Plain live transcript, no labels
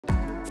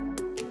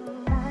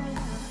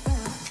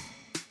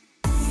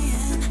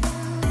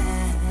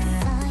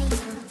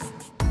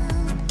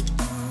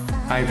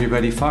Hi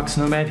everybody,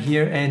 foXnoMad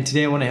here, and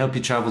today I want to help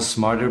you travel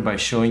smarter by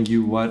showing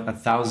you what a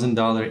 $1,000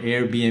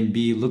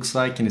 Airbnb looks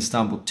like in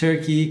Istanbul,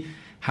 Turkey,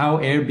 how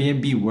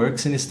Airbnb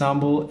works in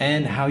Istanbul,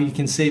 and how you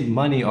can save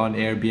money on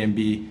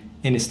Airbnb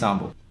in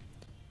Istanbul.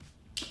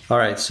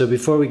 Alright, so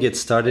before we get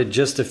started,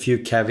 just a few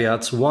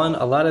caveats. One,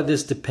 a lot of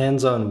this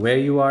depends on where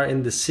you are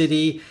in the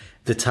city,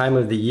 the time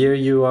of the year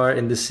you are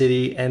in the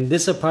city, and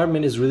this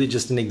apartment is really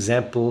just an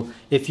example.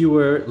 If you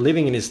were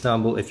living in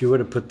Istanbul, if you were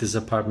to put this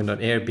apartment on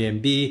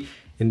Airbnb,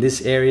 in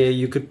this area,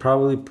 you could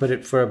probably put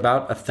it for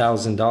about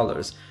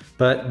 $1,000.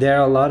 But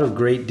there are a lot of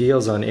great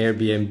deals on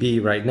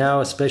Airbnb right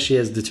now, especially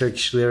as the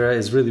Turkish lira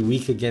is really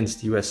weak against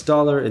the US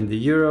dollar and the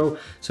euro.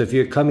 So if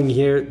you're coming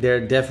here, there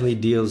are definitely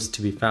deals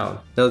to be found.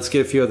 Now let's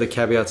get a few other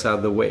caveats out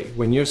of the way.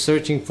 When you're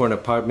searching for an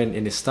apartment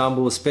in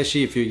Istanbul,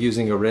 especially if you're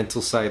using a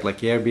rental site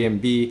like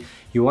Airbnb,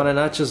 you want to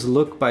not just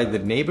look by the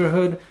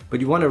neighborhood, but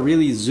you want to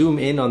really zoom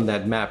in on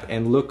that map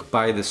and look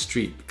by the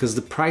street, because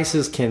the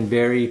prices can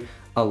vary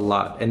a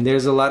lot, and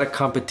there's a lot of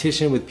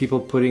competition with people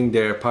putting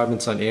their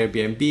apartments on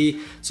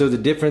Airbnb. So the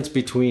difference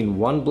between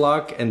one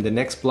block and the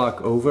next block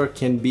over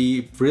can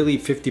be really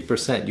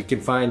 50%. You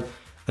can find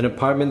an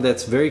apartment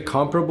that's very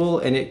comparable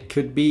and it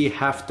could be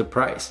half the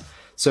price.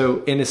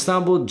 So in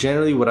Istanbul,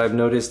 generally what I've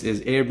noticed is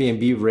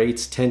Airbnb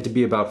rates tend to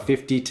be about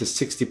 50 to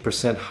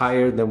 60%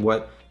 higher than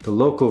what the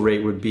local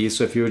rate would be.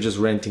 So if you were just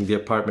renting the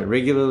apartment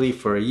regularly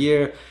for a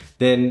year,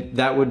 then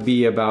that would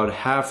be about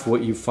half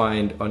what you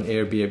find on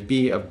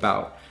Airbnb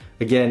about.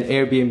 Again,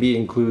 Airbnb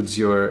includes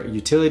your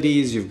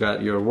utilities, you've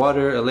got your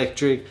water,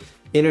 electric,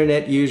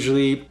 internet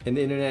usually, and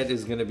the internet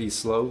is gonna be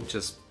slow,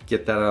 just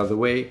get that out of the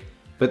way.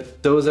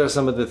 But those are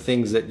some of the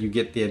things that you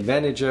get the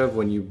advantage of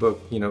when you book,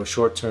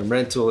 short-term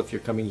rental if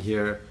you're coming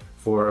here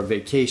for a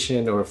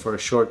vacation or for a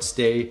short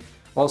stay.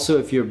 Also,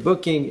 if you're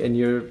booking and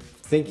you're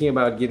thinking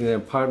about getting an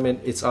apartment,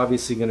 it's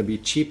obviously gonna be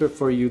cheaper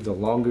for you the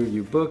longer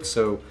you book.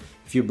 So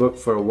if you book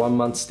for a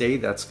 1-month stay,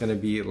 that's gonna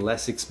be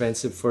less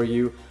expensive for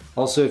you.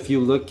 Also, if you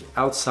look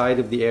outside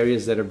of the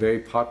areas that are very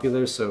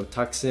popular, so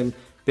Taksim,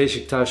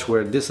 Beşiktaş,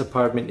 where this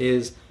apartment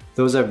is,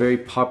 those are very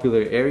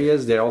popular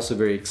areas. They're also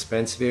very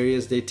expensive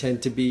areas, they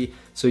tend to be.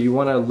 So you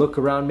wanna look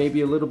around maybe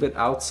a little bit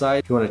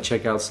outside. You wanna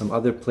check out some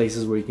other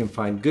places where you can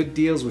find good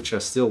deals, which are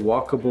still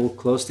walkable,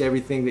 close to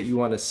everything that you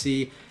wanna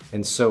see,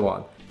 and so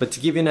on. But to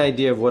give you an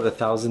idea of what a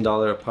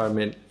 $1,000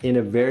 apartment in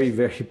a very,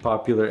 very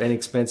popular and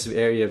expensive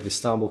area of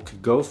Istanbul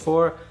could go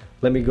for,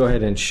 let me go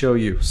ahead and show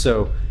you.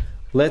 So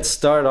let's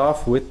start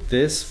off with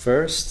this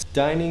first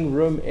dining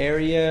room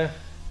area.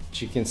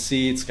 As you can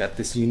see, it's got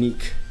this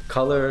unique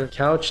color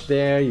couch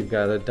there. You've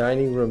got a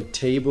dining room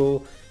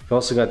table. You've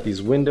also got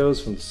these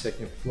windows from the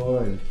second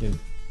floor, and you can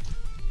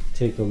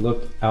take a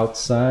look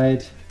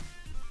outside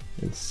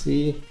and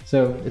see.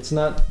 So it's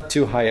not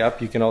too high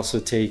up. You can also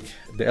take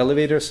the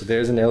elevator. So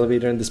there's an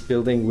elevator in this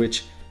building,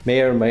 which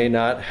may or may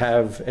not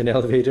have an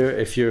elevator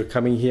if you're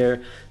coming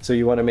here. So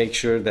you want to make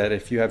sure that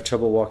if you have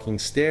trouble walking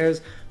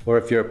stairs, or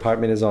if your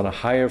apartment is on a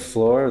higher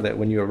floor, that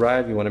when you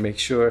arrive, you want to make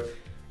sure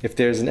if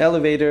there's an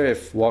elevator,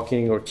 if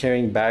walking or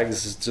carrying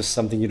bags is just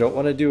something you don't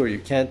want to do or you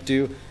can't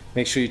do,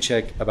 make sure you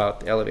check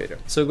about the elevator.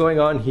 So going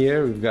on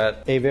here, we've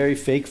got a very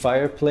fake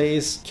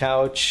fireplace,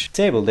 couch,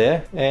 table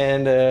there,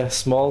 and a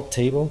small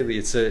table.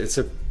 It's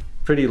a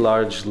pretty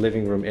large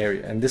living room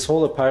area. And this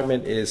whole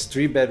apartment is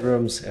 3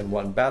 bedrooms and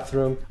 1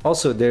 bathroom.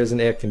 Also, there's an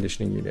air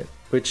conditioning unit,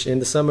 which in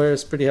the summer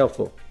is pretty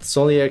helpful. It's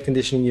the only air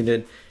conditioning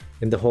unit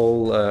in the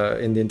whole,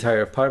 in the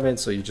entire apartment.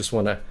 So you just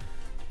wanna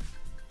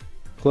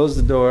close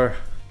the door,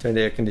 turn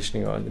the air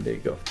conditioning on, and there you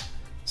go.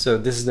 So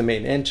this is the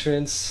main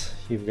entrance.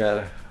 You've got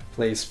a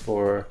place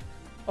for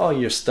all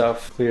your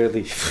stuff.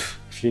 Clearly,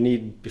 if you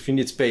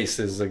need space,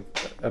 there's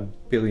like a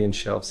billion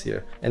shelves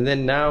here. And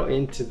then now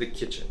into the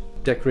kitchen.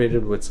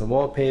 Decorated with some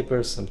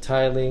wallpaper, some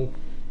tiling.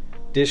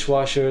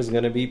 Dishwasher is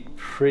gonna be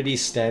pretty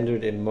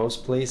standard in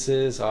most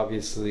places.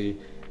 Obviously,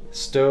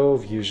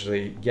 stove,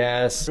 usually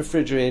gas,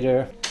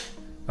 refrigerator.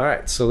 All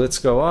right, so let's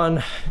go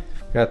on.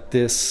 Got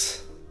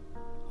this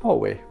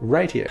hallway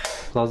right here.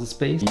 Closet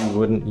space, you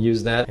wouldn't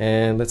use that.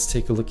 And let's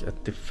take a look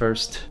at the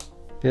first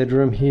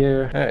bedroom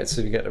here. All right,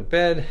 so we got a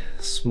bed,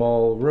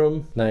 small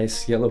room,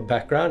 nice yellow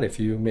background if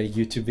you make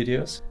YouTube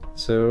videos.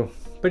 So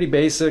pretty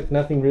basic,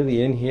 nothing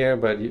really in here,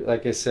 but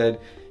like I said,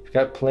 you've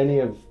got plenty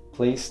of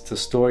place to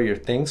store your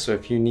things. So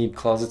if you need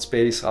closet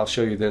space, I'll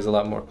show you there's a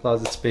lot more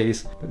closet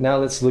space. But now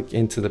let's look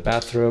into the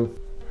bathroom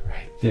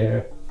right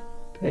there.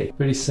 Hey,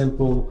 pretty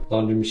simple.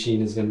 Laundry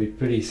machine is gonna be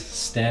pretty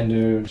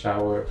standard.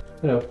 Shower,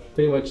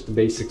 pretty much the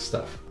basic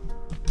stuff.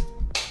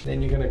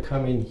 Then you're gonna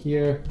come in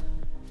here.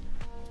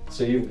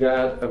 So you've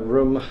got a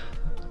room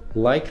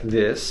like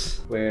this,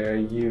 where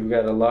you've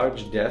got a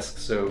large desk.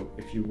 So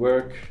if you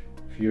work,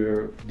 if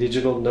you're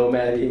digital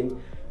nomading,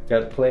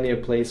 got plenty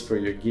of place for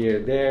your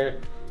gear there.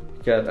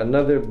 You've got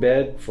another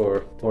bed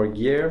for more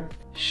gear.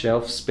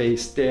 Shelf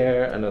space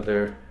there,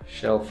 another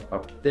shelf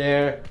up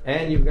there.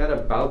 And you've got a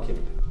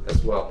balcony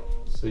as well.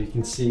 So you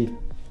can see,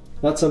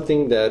 not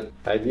something that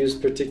I've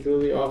used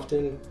particularly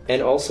often.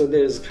 And also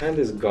there's kind of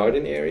this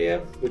garden area,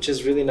 which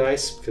is really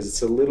nice because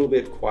it's a little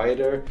bit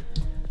quieter.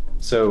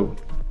 So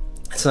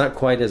it's not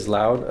quite as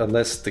loud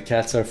unless the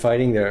cats are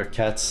fighting. There are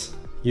cats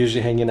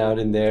usually hanging out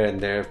in there and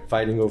they're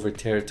fighting over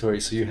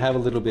territory, so you have a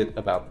little bit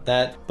about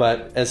that.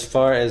 But as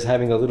far as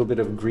having a little bit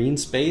of green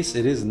space,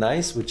 it is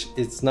nice, which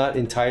it's not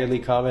entirely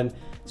common,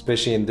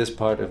 especially in this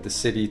part of the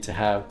city, to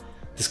have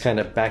this kind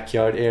of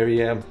backyard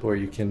area where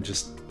you can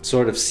just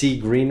sort of see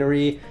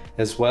greenery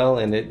as well,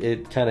 and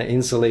it kind of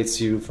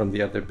insulates you from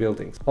the other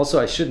buildings.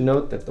 Also, I should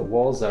note that the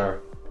walls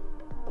are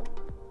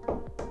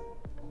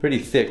pretty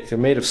thick. They're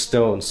made of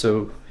stone,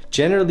 so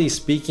generally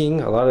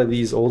speaking, a lot of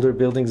these older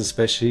buildings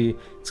especially,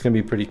 it's gonna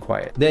be pretty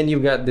quiet. Then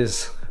you've got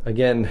this,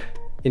 again,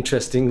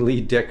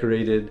 interestingly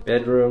decorated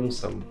bedroom,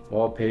 some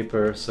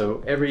wallpaper.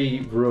 So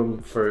every room,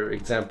 for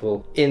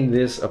example, in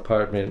this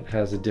apartment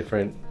has a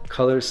different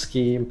color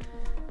scheme,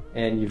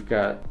 and you've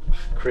got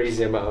a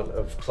crazy amount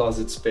of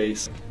closet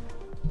space.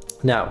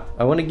 Now,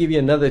 I wanna give you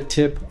another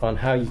tip on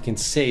how you can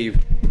save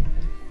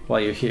while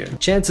you're here.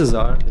 Chances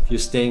are, if you're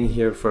staying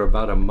here for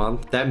about a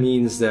month, that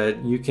means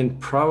that you can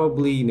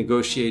probably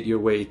negotiate your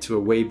way to a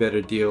way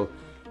better deal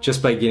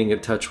just by getting in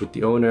touch with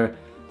the owner.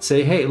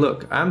 Say, hey,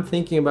 look, I'm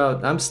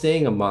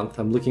staying a month,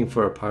 I'm looking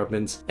for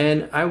apartments,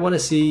 and I want to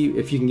see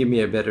if you can give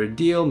me a better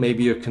deal.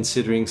 Maybe you're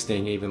considering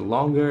staying even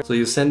longer. So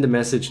you send a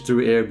message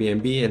through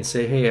Airbnb and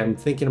say, hey, I'm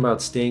thinking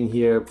about staying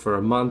here for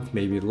a month,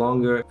 maybe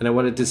longer, and I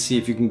wanted to see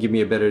if you can give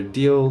me a better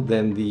deal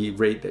than the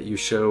rate that you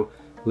show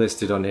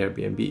listed on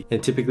Airbnb.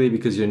 And typically,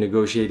 because you're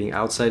negotiating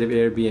outside of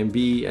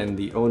Airbnb and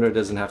the owner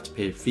doesn't have to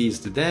pay fees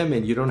to them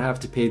and you don't have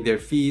to pay their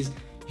fees,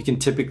 you can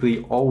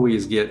typically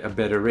always get a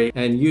better rate.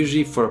 And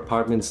usually for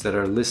apartments that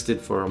are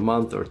listed for a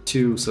month or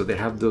two, so they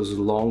have those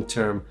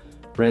long-term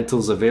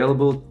rentals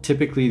available,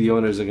 typically the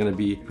owners are going to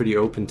be pretty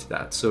open to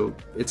that. So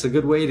it's a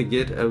good way to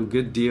get a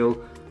good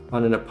deal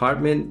on an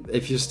apartment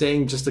if you're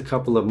staying just a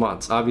couple of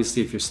months.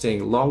 Obviously, if you're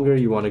staying longer,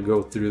 you want to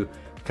go through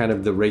kind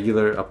of the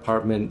regular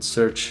apartment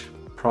search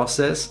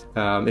process.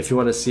 If you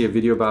want to see a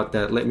video about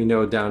that, let me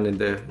know down in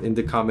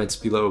the comments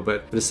below.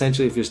 But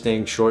essentially, if you're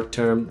staying short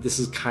term, this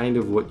is kind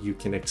of what you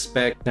can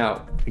expect.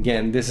 Now,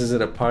 again, this is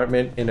an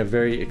apartment in a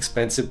very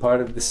expensive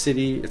part of the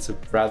city. It's a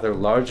rather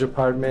large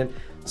apartment,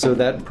 so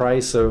that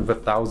price of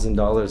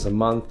 $1,000 a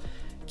month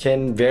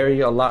can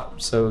vary a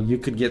lot. So you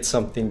could get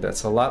something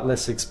that's a lot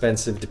less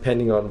expensive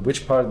depending on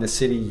which part of the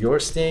city you're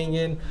staying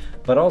in,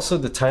 but also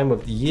the time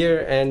of the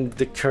year and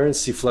the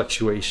currency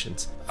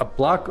fluctuations. A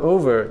block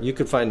over, you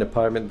could find an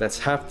apartment that's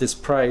half this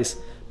price,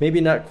 maybe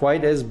not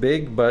quite as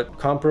big, but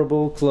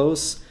comparable,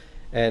 close,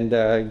 and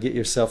get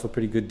yourself a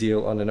pretty good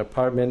deal on an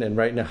apartment. And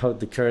right now,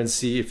 the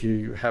currency, if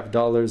you have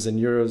dollars and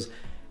euros,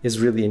 is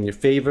really in your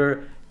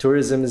favor.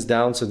 Tourism is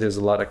down, so there's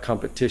a lot of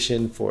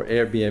competition for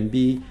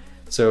Airbnb.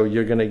 So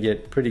you're gonna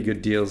get pretty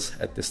good deals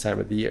at this time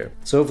of the year.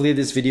 So hopefully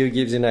this video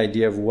gives you an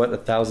idea of what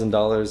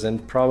 $1,000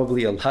 and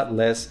probably a lot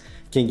less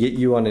can get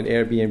you on an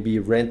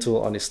Airbnb rental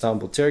on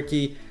Istanbul,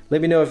 Turkey. Let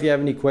me know if you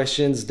have any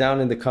questions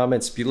down in the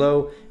comments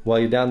below. While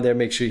you're down there,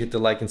 make sure you hit the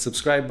like and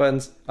subscribe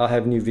buttons. I'll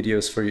have new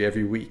videos for you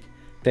every week.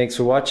 Thanks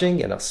for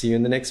watching, and I'll see you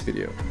in the next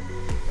video.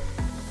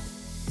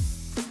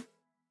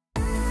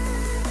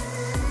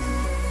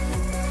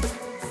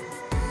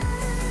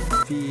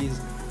 Fees,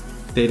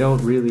 they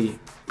don't really,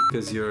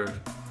 because you're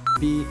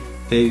fee,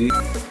 they